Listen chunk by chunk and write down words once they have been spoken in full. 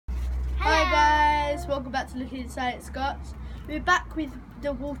welcome back to Looking Inside Scots. We're back with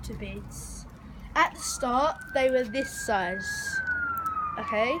the water beads. At the start they were this size.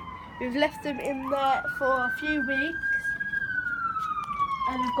 Okay, we've left them in there for a few weeks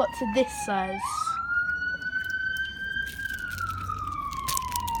and we've got to this size.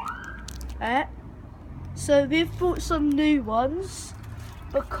 Alright, so we've bought some new ones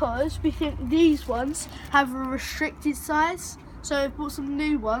because we think these ones have a restricted size. So we've bought some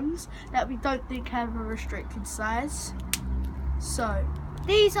new ones that we don't think have a restricted size. So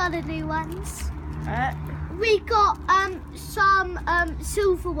these are the new ones. Alright. We got some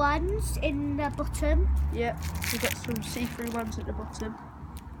silver ones in the bottom. Yep, we've got some see-through ones at the bottom.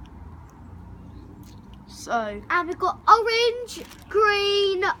 So and we've got orange,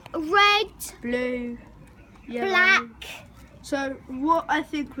 green, red, blue, yellow, black. So what I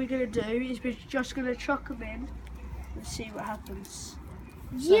think we're going to do is we're just going to chuck them in and see what happens.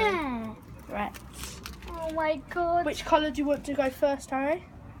 So, yeah. Right. Oh my god. Which colour do you want to go first, Harry?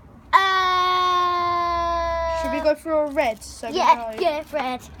 Should we go for a red? So yeah,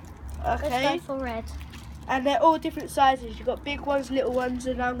 red. Okay. Let's go for red. And they're all different sizes. You've got big ones, little ones,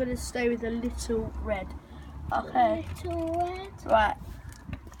 and I'm going to stay with a little red. Okay. Little red. Right.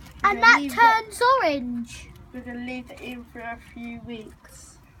 And that turns orange. We're going to leave it in for a few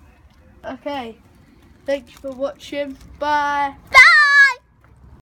weeks. Okay. Thank you for watching. Bye.